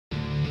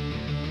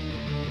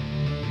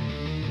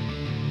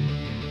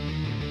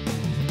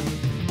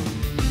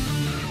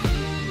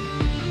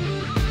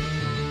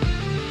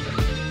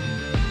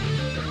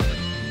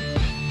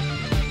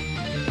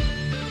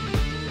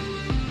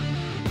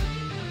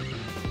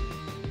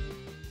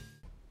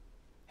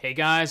Hey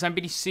guys, I'm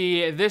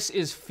BDC. This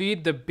is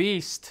Feed the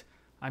Beast.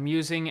 I'm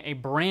using a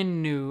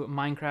brand new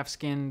Minecraft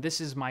skin. This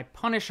is my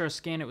Punisher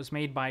skin. It was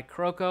made by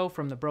Croco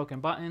from the Broken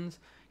Buttons.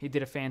 He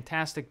did a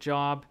fantastic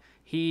job.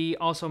 He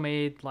also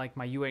made like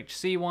my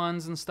UHC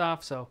ones and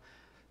stuff, so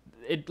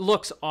it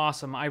looks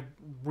awesome. I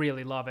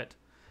really love it.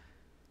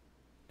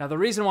 Now the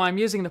reason why I'm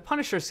using the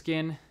Punisher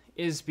skin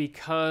is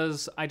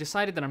because I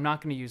decided that I'm not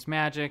going to use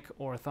magic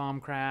or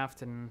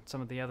Thaumcraft and some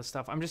of the other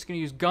stuff. I'm just going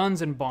to use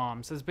guns and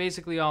bombs. That's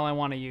basically all I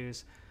want to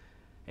use.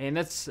 And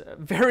that's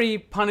very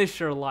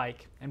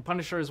Punisher-like. And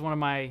Punisher is one of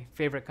my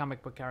favorite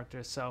comic book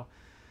characters, so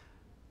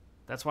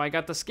that's why I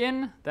got the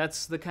skin.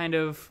 That's the kind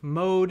of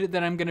mode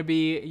that I'm going to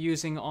be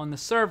using on the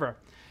server.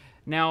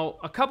 Now,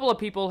 a couple of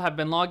people have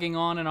been logging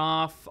on and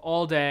off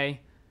all day,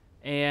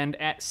 and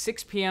at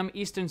 6 p.m.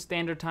 Eastern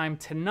Standard Time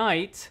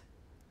tonight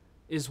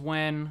is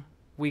when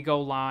we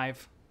go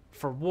live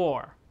for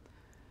war.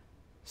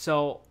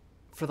 So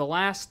for the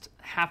last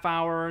half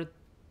hour,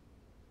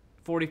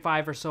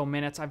 45 or so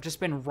minutes, I've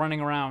just been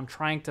running around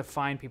trying to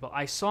find people.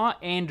 I saw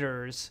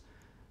Anders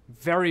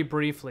very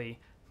briefly,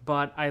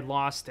 but I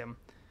lost him.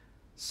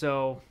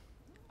 So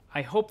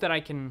I hope that I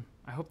can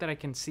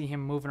see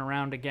him moving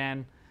around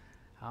again,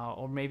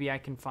 or maybe I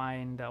can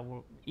find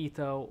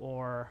Etho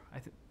or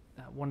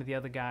one of the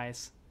other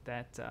guys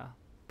that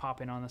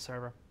pop in on the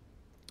server.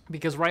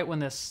 Because right when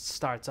this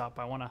starts up,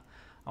 I wanna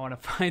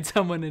find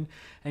someone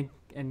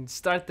and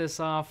start this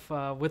off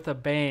with a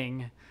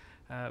bang.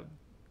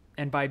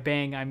 And by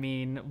bang, I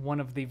mean one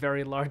of the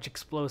very large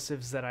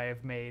explosives that I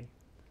have made.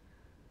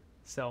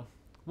 So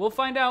we'll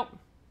find out.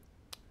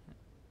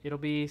 It'll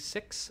be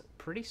 6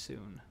 pretty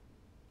soon.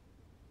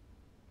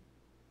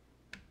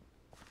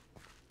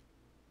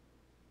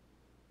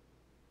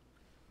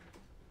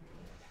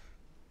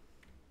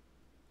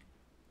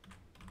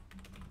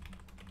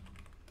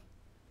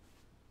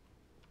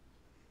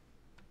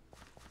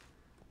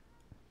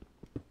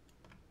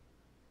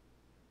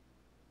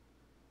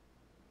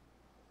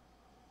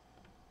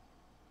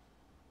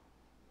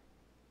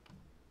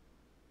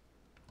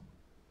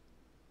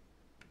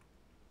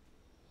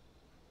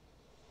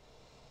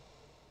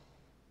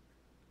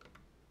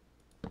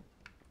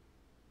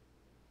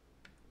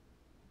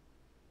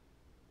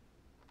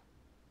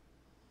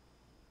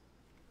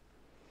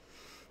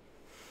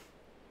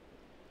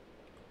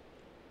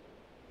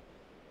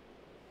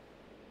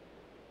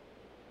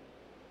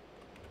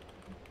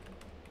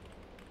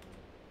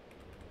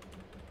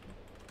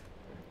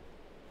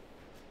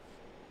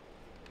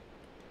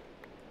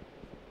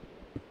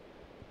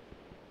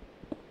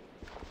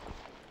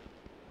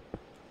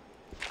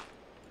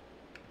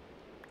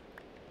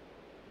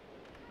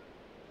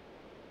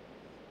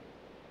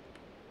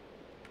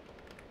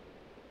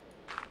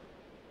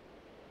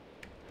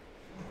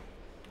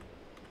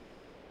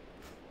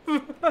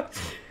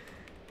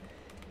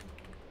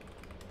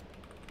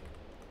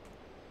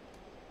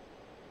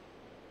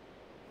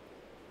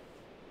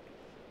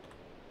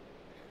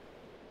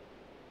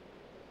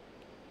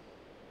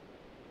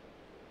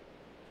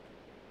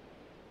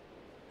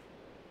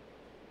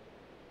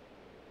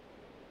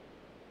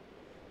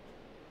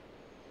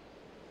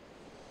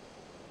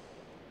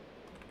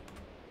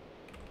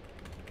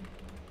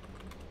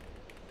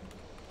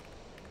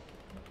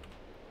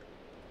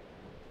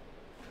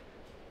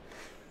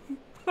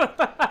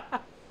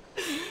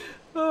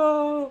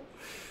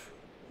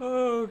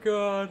 Oh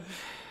God.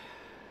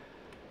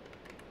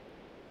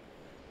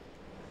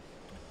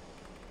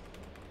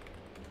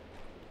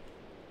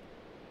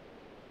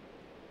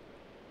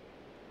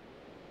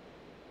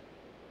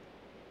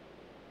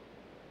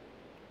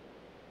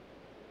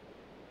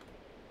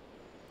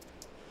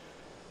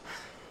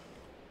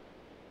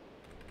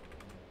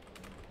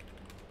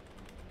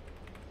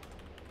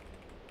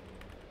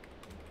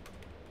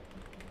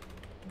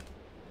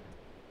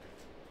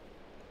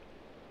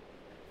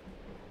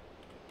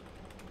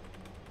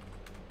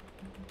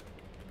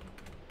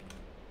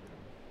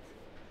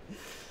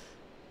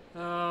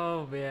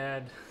 Oh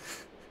man.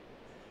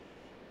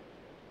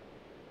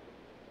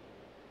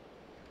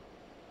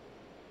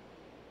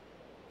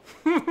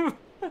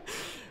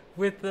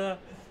 With the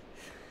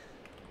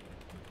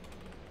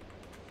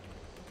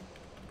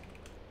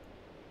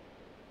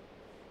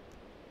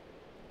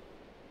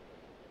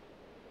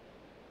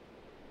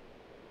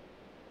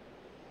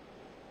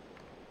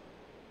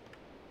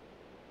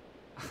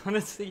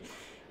honestly,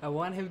 I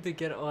want him to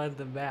get on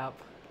the map.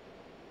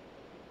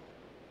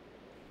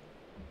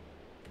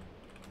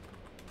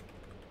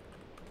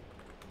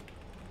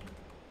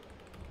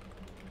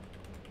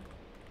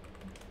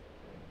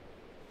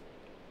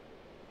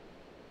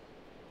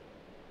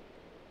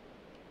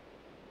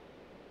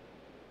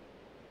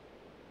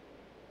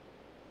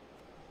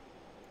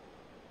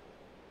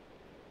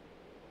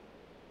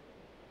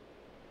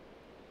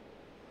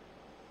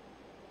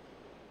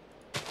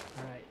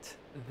 Alright,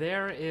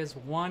 there is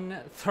one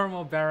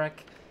thermal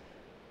barrack,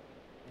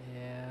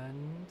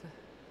 and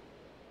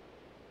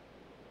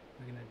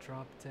we're gonna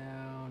drop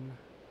down.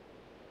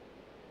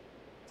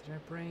 Did I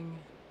bring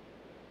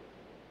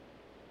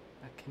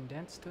a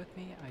condensed with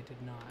me? I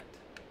did not.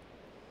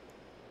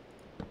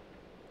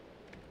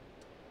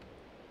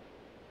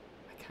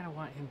 kind of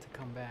want him to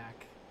come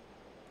back.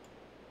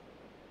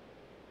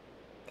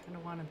 Kind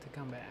of want him to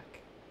come back.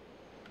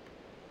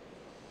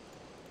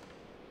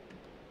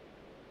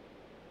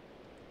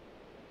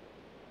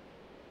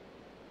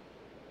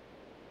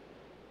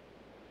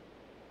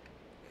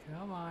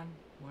 Come on,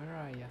 where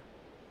are ya?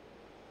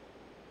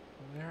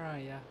 Where are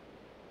ya?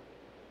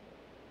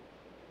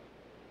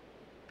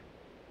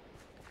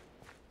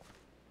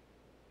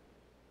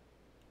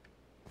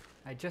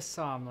 I just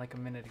saw him like a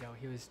minute ago.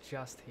 He was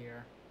just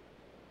here.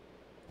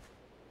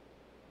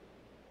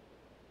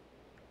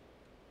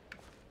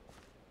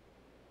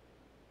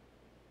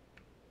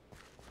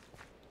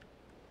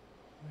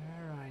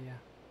 Where are ya?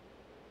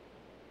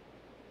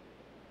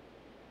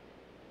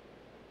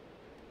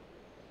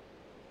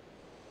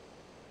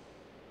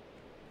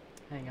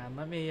 Hang on,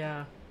 let me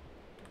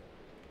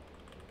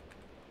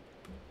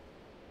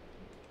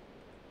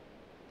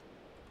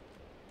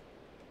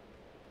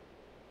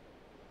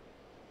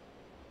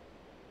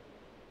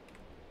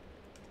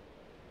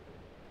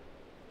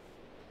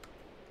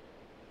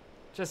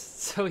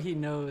just so he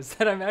knows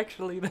that I'm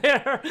actually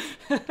there.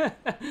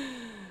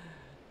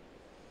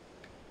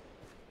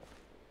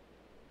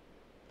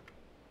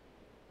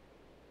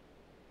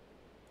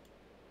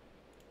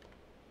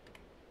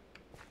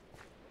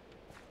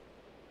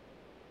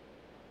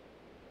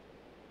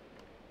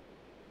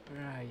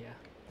 Where are ya?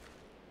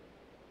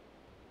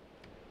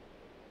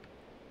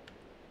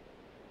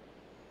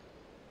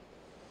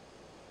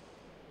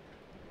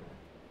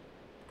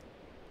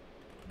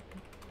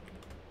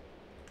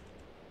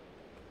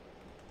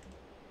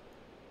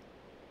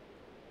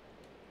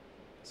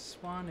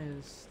 Spawn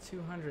is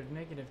 200,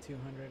 negative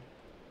 200.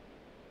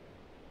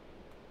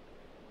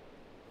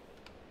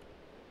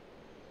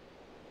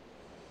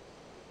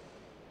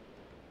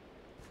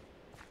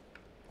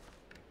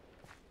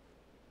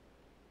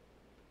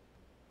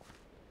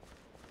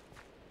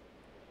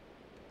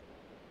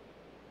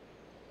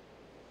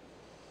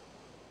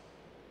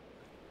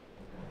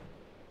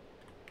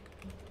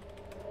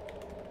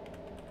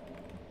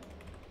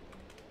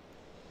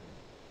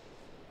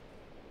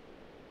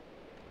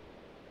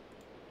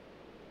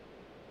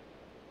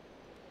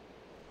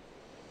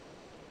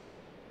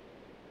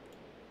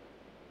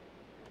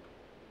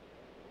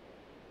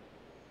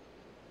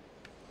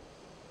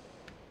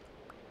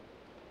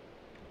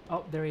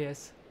 Oh, there he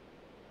is.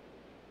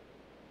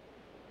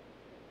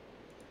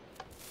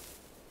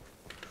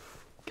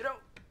 Get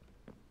out!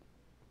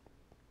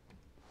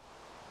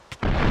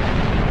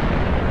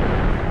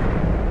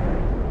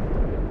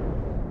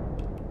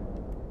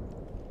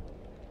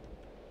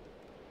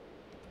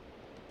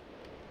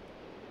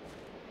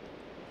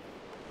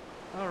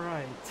 All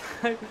right,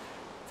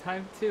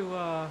 time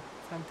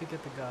to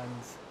get the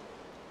guns.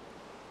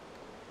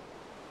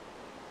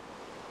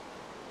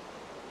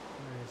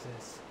 Where is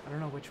this? I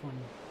don't know which one.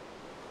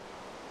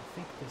 I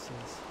think this is.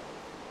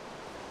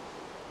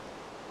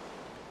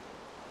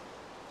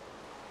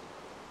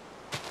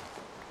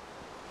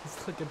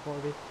 He's looking for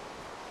me.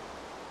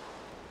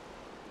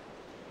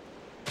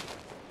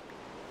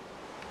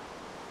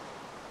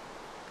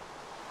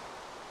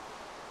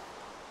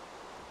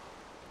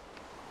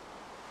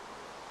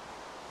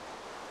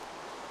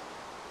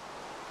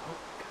 Oh,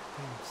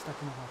 goddamn, I'm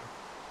stuck in the water.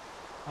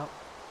 Oh.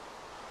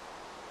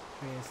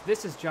 Here he is.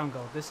 This is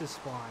jungle. This is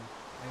spawn.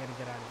 I gotta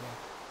get out of here.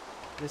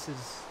 This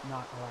is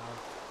not allowed.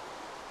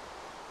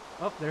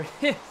 Oh, there it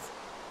is.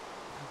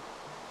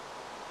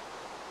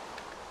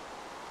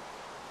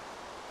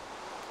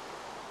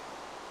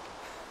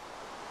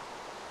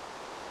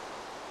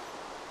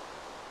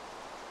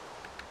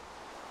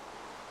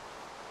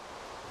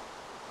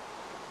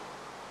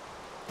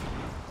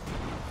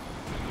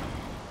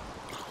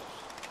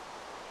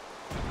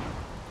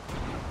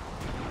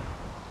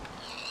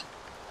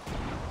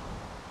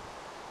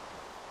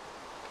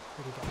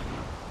 Where'd he go?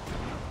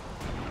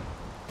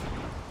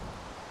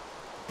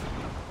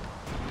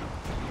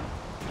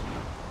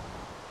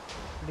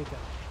 Where'd he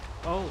go?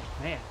 Oh,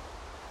 man.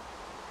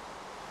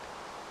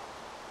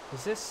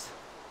 Is this...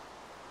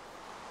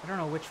 I don't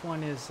know which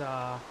one is,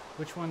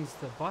 which one's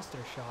the buster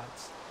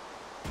shots.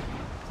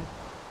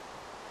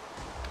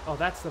 Oh,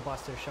 that's the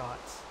buster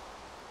shots.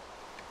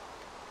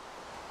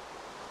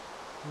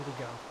 Where'd he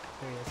go?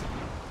 There he is.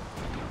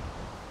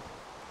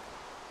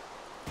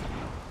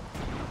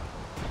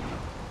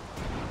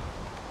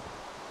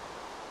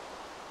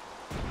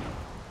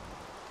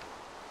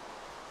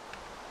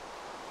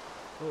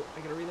 Oh,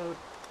 I gotta reload.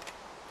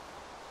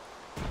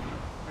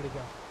 Where'd he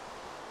go?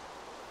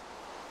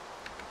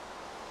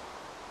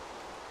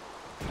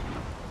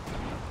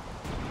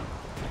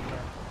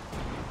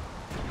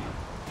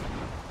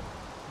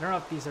 I don't know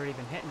if these are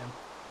even hitting him.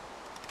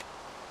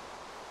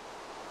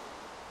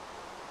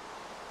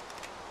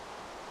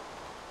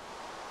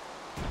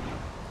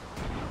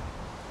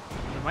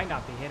 They might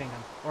not be hitting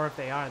him. Or if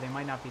they are, they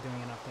might not be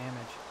doing enough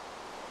damage.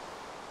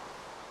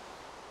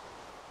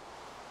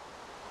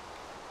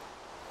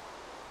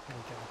 There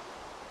we go.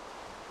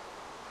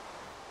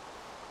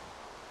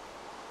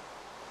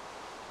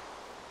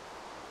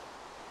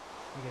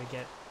 We gotta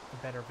get a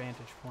better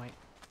vantage point.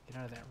 Get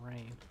out of that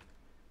rain.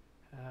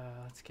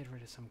 Let's get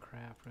rid of some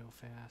crap real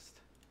fast.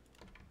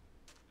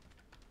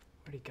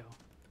 Where'd he go?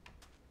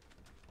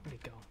 Where'd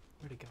he go?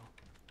 Where'd he go?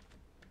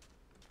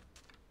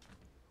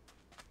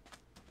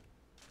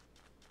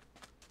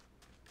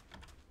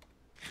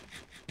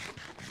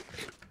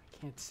 I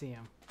can't see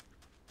him.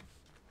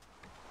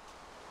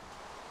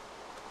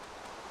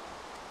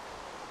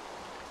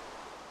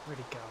 Where'd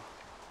he go?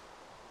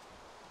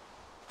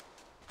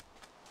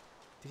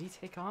 Did he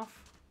take off?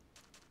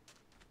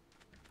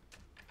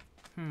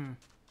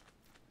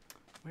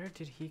 Where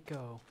did he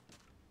go?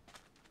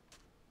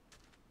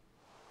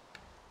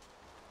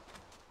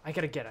 I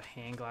gotta get a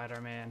hang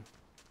glider, man.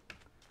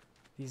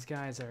 These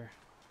guys are...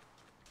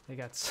 They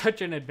got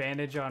such an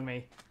advantage on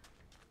me.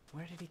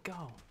 Where did he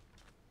go?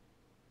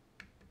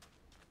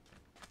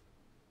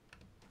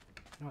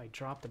 I know I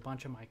dropped a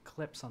bunch of my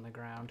clips on the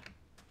ground.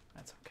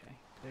 That's okay.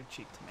 They're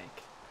cheap to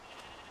make.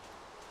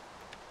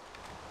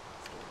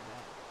 Let's get rid of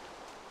that.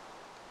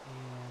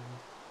 And...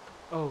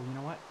 Oh, you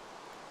know what?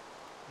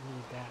 I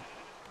need that.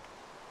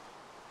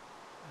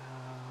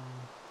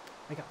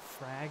 I got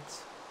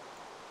frags.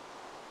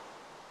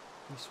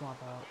 We swap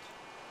out.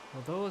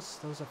 Well, those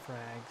are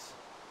frags.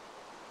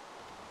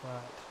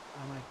 But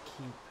I'm gonna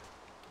keep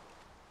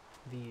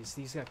these.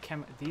 These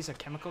are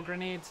chemical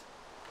grenades.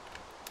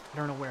 I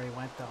don't know where he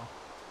went though.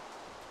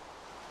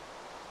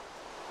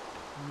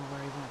 I don't know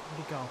where he went.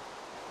 Where'd he go?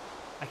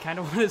 I kind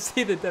of want to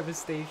see the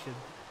devastation,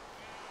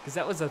 because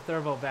that was a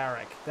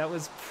thermobaric. That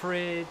was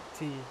pretty.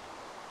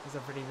 Those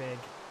are pretty big.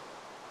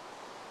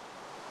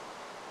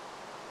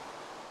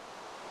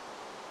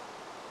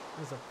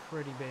 That was a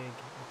pretty big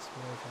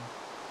explosion.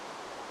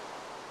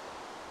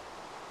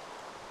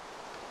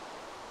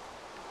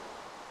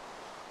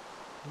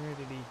 Where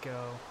did he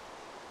go?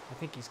 I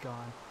think he's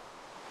gone.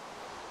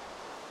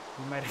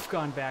 He might have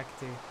gone back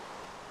to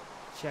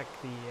check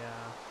the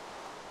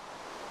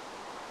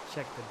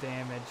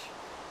damage.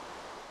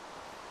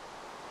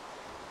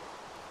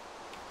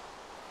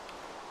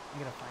 I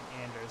gotta find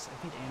Anders. I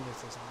think Anders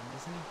is on,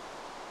 isn't he?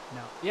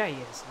 No. Yeah,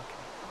 he is. Okay.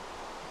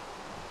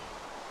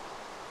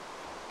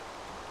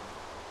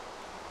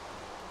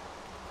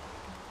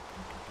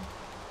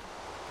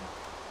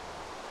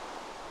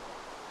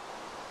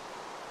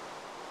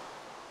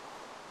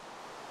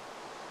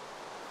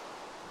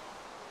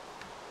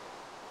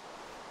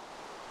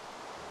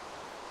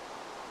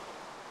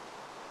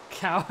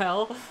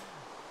 Cowhell?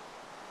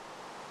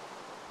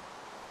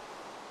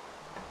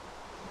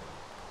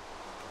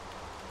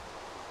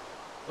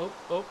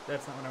 Oh,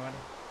 that's not what I wanted.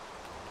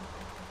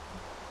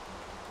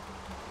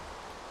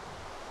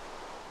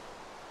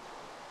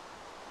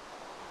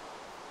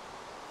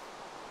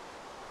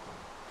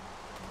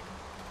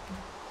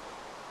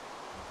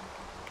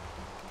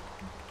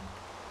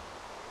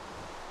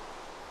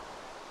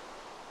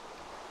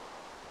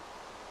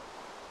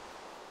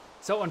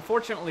 So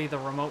unfortunately, the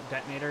remote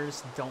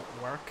detonators don't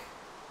work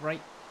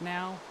right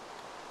now.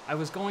 I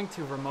was going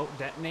to remote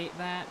detonate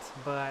that,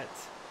 but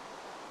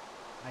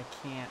I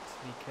can't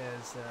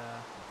because,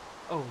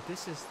 oh,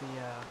 this is the,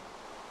 yeah,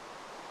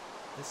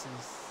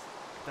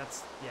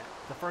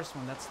 the first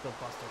one, that's the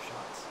buster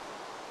shots.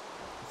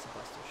 That's the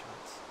buster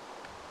shots.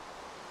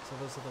 So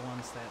those are the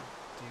ones that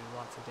do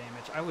lots of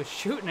damage. I was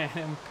shooting at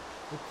him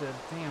with the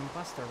damn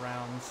buster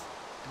rounds.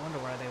 I wonder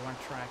why they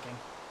weren't tracking.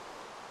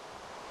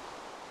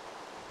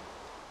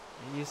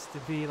 It used to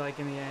be like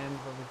in the end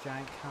with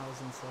giant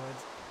cows and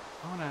swords.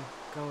 I want to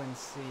go and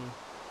see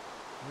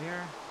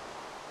where...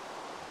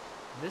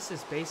 This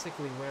is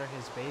basically where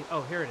his base...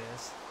 Oh, here it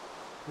is.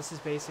 This is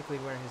basically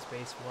where his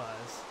base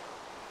was.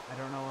 I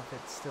don't know if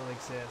it still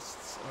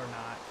exists or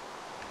not.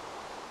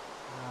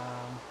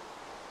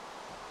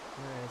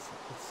 Where is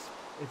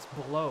it? It's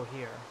below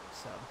here,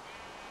 so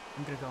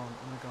I'm gonna go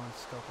and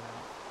scope it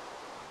out.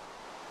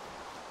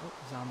 Oh,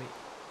 zombie.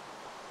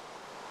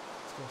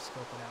 Let's go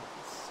scope it out.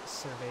 Let's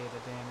survey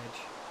the damage.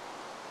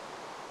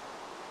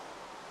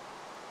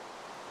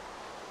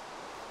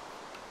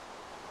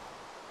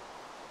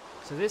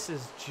 So this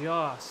is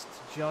just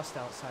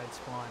outside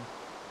spawn.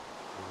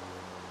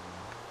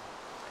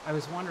 I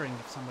was wondering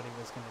if somebody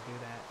was going to do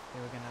that. They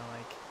were going to,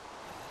 like,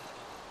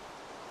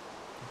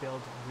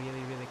 build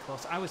really, really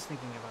close. I was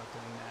thinking about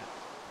doing that.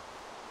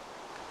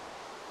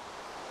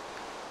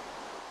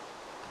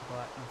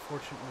 But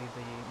unfortunately,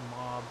 the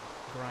mob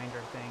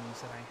grinder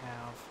things that I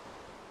have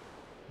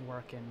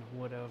working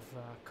would have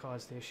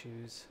caused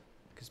issues,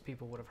 because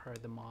people would have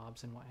heard the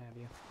mobs and what have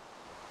you.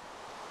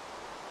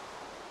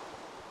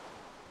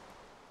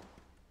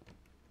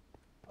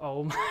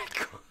 Oh my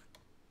god.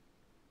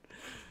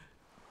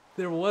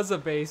 There was a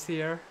base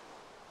here.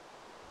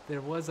 There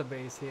was a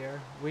base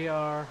here. We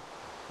are...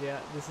 Yeah,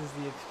 this is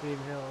the Extreme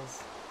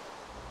Hills.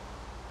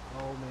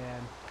 Oh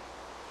man.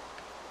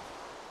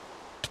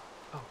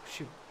 Oh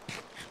shoot.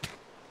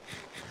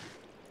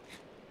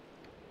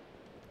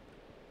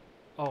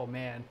 Oh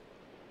man.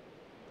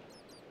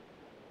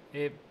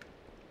 It...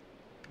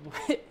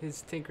 What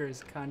is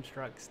Tinker's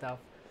construct stuff?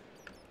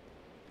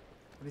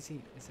 What is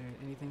he? Is there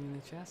anything in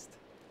the chest?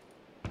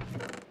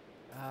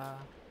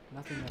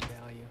 Nothing of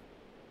value.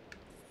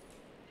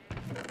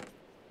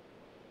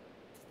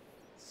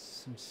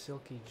 some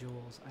silky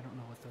jewels. I don't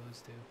know what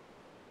those do.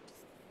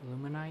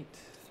 Luminite.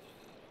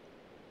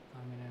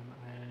 Aluminum,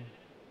 iron.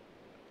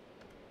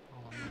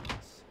 All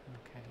moss.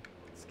 Okay,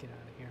 let's get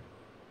out of here.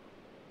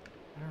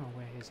 I don't know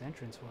where his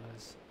entrance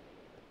was.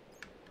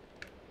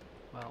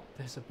 Well,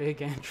 there's a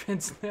big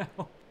entrance now.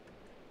 Oh,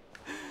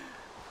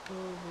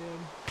 man.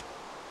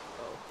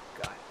 Oh,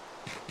 God.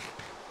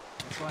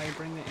 That's why I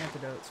bring the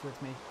antidotes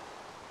with me.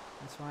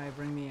 That's why I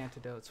bring the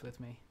antidotes with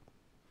me.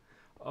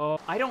 Oh,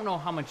 I don't know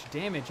how much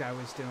damage I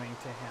was doing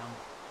to him.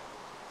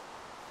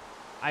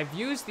 I've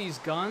used these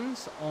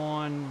guns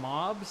on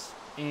mobs,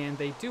 and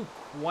they do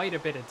quite a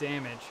bit of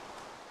damage.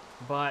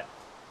 But,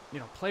 you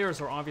know, players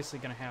are obviously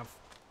going to have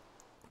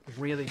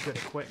really good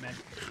equipment.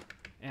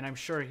 And I'm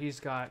sure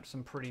he's got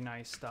some pretty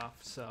nice stuff,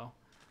 so...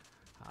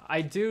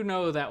 I do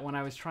know that when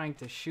I was trying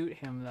to shoot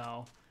him,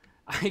 though,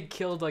 I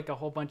killed, like, a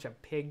whole bunch of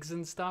pigs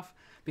and stuff,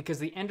 because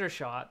the ender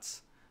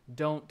shots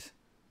don't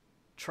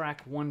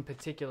track one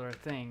particular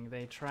thing.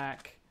 They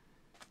track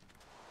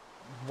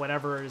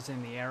whatever is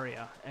in the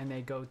area, and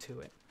they go to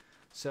it.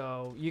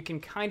 So you can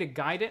kind of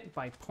guide it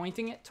by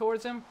pointing it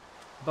towards him,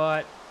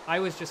 but I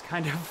was just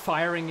kind of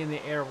firing in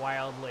the air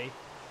wildly,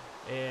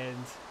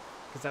 and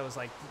because I was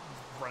like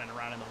running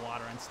around in the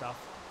water and stuff.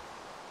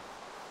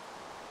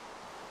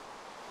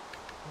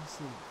 Let's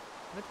see,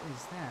 what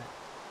is that?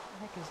 What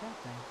the heck is that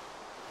thing?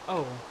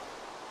 Oh,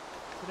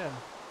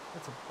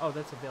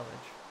 that's a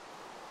village.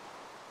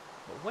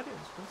 But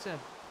what's that?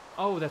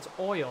 Oh, that's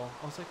oil.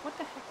 I was like, what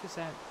the heck is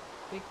that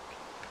big?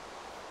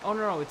 Oh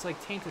no, it's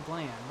like tainted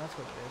land. That's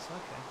what it is.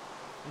 Okay,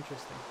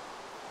 interesting.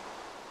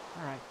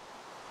 All right.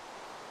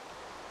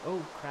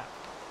 Oh crap.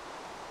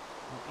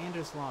 Well,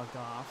 Anders logged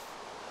off.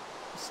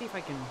 Let's see if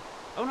I can...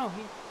 Oh no,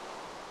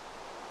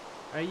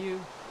 Are you...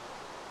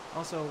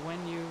 Also,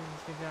 when you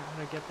figure out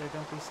how to get there,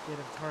 don't be scared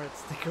of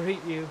turrets to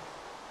greet you.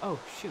 Oh,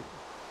 shoot.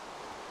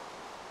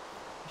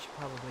 I should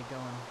probably go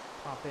and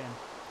pop in.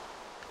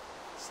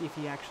 See if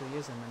he actually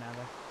is in the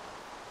nether.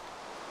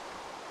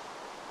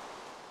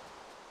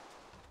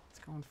 Let's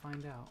go and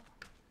find out.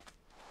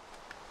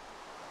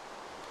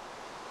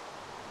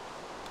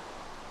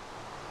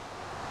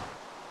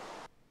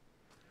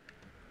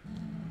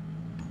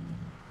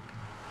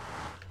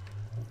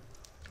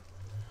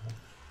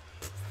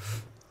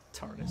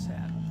 TARDIS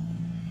hat.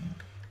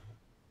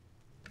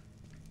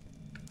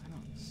 I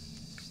don't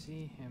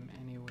see him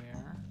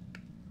anywhere.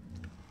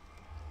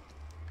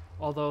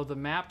 Although the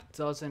map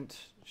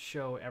doesn't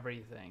show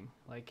everything.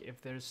 Like,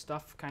 if there's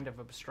stuff kind of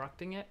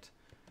obstructing it,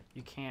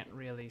 you can't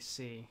really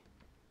see.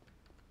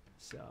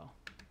 So,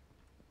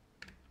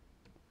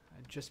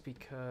 just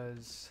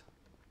because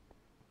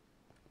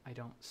I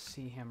don't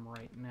see him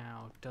right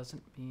now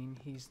doesn't mean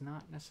he's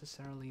not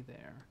necessarily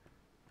there.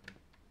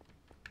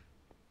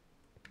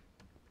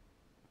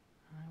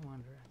 I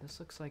wonder. This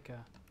looks like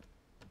a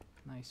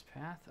nice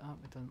path. Oh,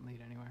 it doesn't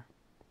lead anywhere.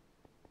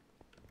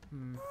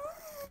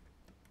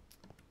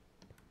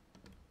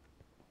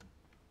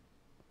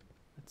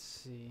 Let's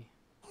see.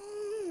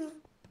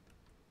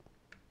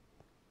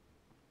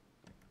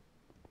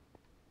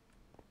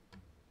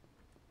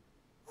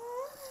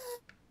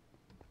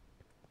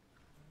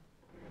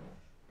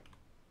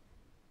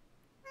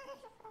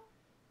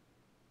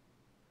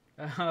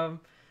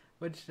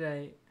 What should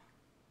I...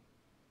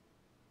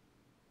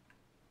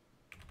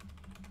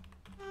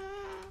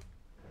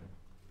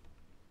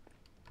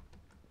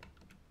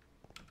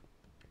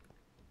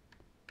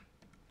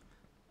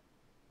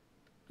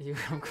 You,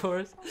 of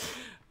course.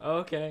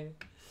 Okay.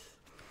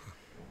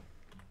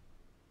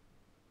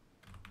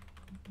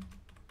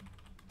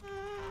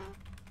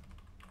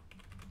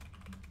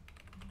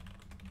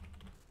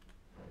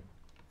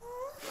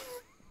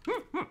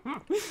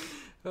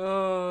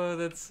 Oh,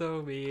 that's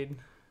so mean.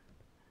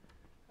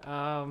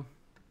 I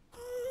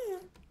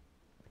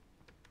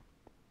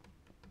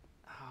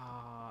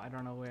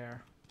don't know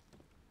where.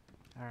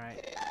 All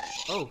right.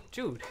 Oh,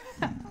 Jude.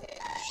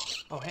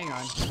 Oh, hang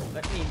on.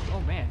 Let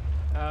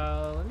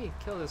me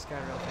kill this guy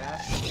real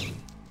fast.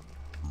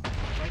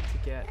 I'd like to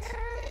get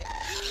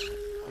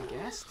a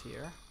gas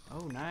tier.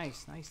 Oh,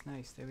 nice, nice,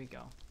 nice. There we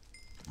go.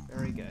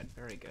 Very good,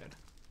 very good.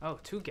 Oh,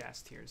 2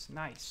 gas tiers.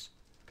 Nice.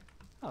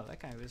 Oh, that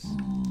guy was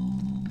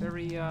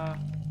very,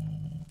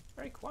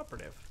 very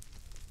cooperative.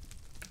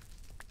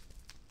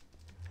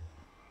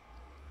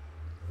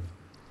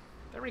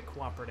 Very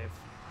cooperative.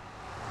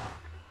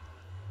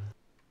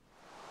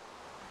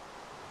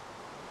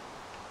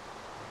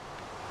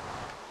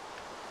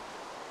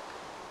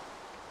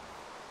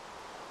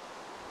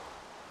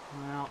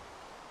 Well,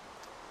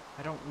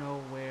 I don't know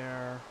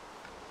where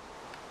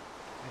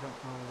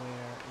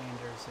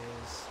Anders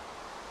is.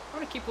 I'm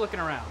gonna keep looking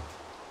around.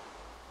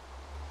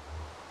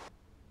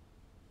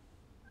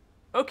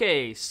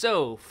 Okay,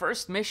 so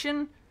first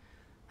mission,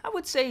 I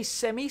would say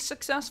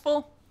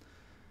semi-successful.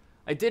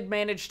 I did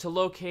manage to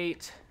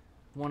locate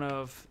one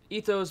of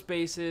Etho's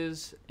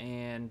bases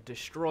and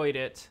destroyed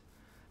it.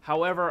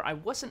 However, I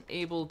wasn't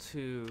able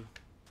to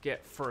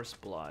get first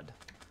blood.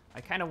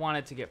 I kind of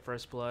wanted to get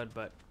first blood,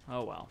 but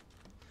oh well.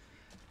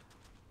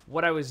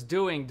 What I was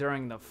doing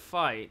during the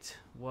fight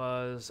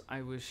was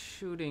I was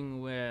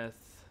shooting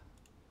with,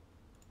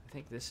 I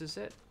think this is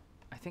it.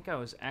 I think I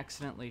was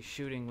accidentally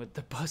shooting with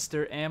the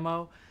Buster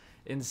ammo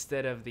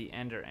instead of the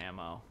Ender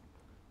ammo.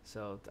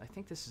 So I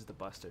think this is the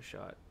Buster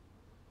shot.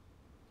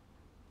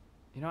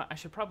 You know what? I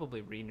should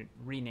probably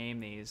rename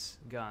these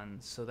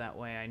guns so that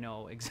way I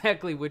know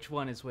exactly which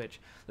one is which.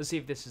 Let's see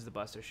if this is the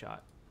Buster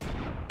shot.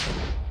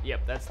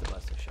 Yep, that's the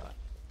Buster shot.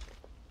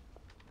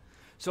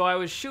 So I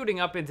was shooting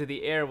up into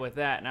the air with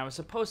that, and I was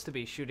supposed to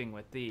be shooting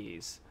with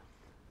these.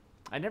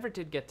 I never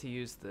did get to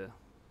use the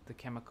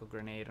chemical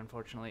grenade,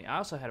 unfortunately. I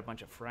also had a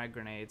bunch of frag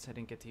grenades. I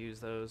didn't get to use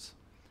those.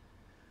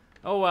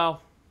 Oh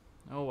well.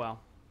 Oh well.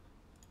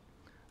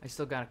 I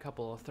still got a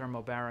couple of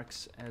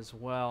thermobarics as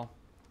well.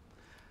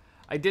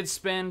 I did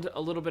spend a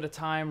little bit of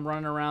time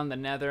running around the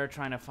nether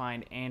trying to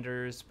find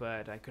Anders,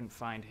 but I couldn't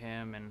find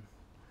him, and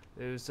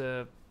there's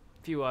a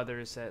few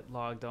others that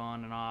logged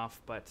on and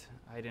off, but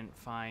I didn't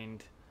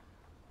find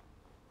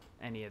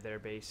any of their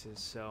bases,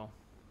 so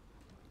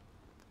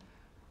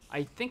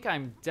I think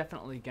I'm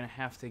definitely gonna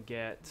have to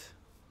get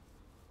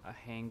a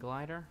hang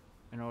glider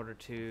in order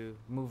to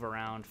move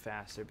around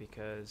faster,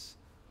 because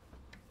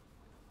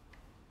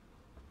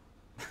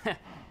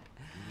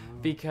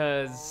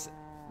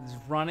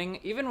running,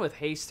 even with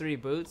haste 3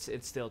 boots,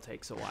 it still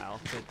takes a while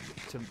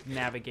to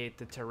navigate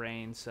the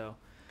terrain. So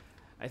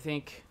I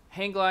think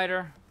hang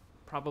glider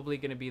probably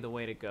gonna be the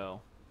way to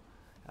go.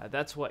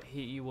 That's what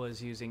he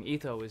was using,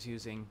 Etho was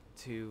using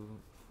to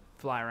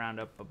fly around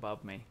up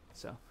above me.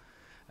 So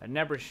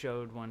Nebra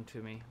showed one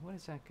to me. What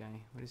is that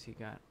guy? What has he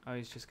got? Oh,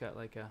 he's just got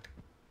like a...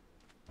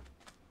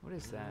 What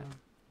is that?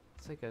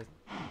 It's like a... What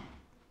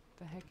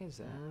the heck is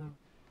that?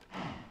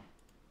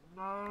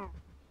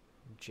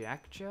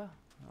 Jackja?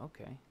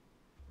 Okay.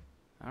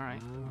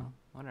 Alright, well,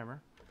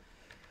 whatever.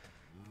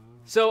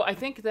 So I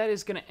think that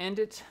is going to end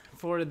it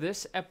for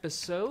this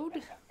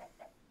episode.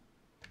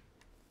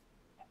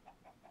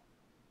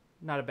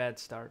 Not a bad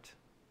start.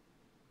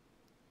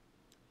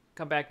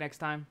 Come back next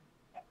time.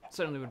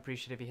 Certainly would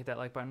appreciate it if you hit that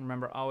like button.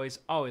 Remember, always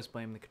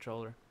blame the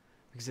controller,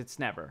 because it's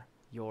never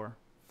your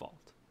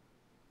fault.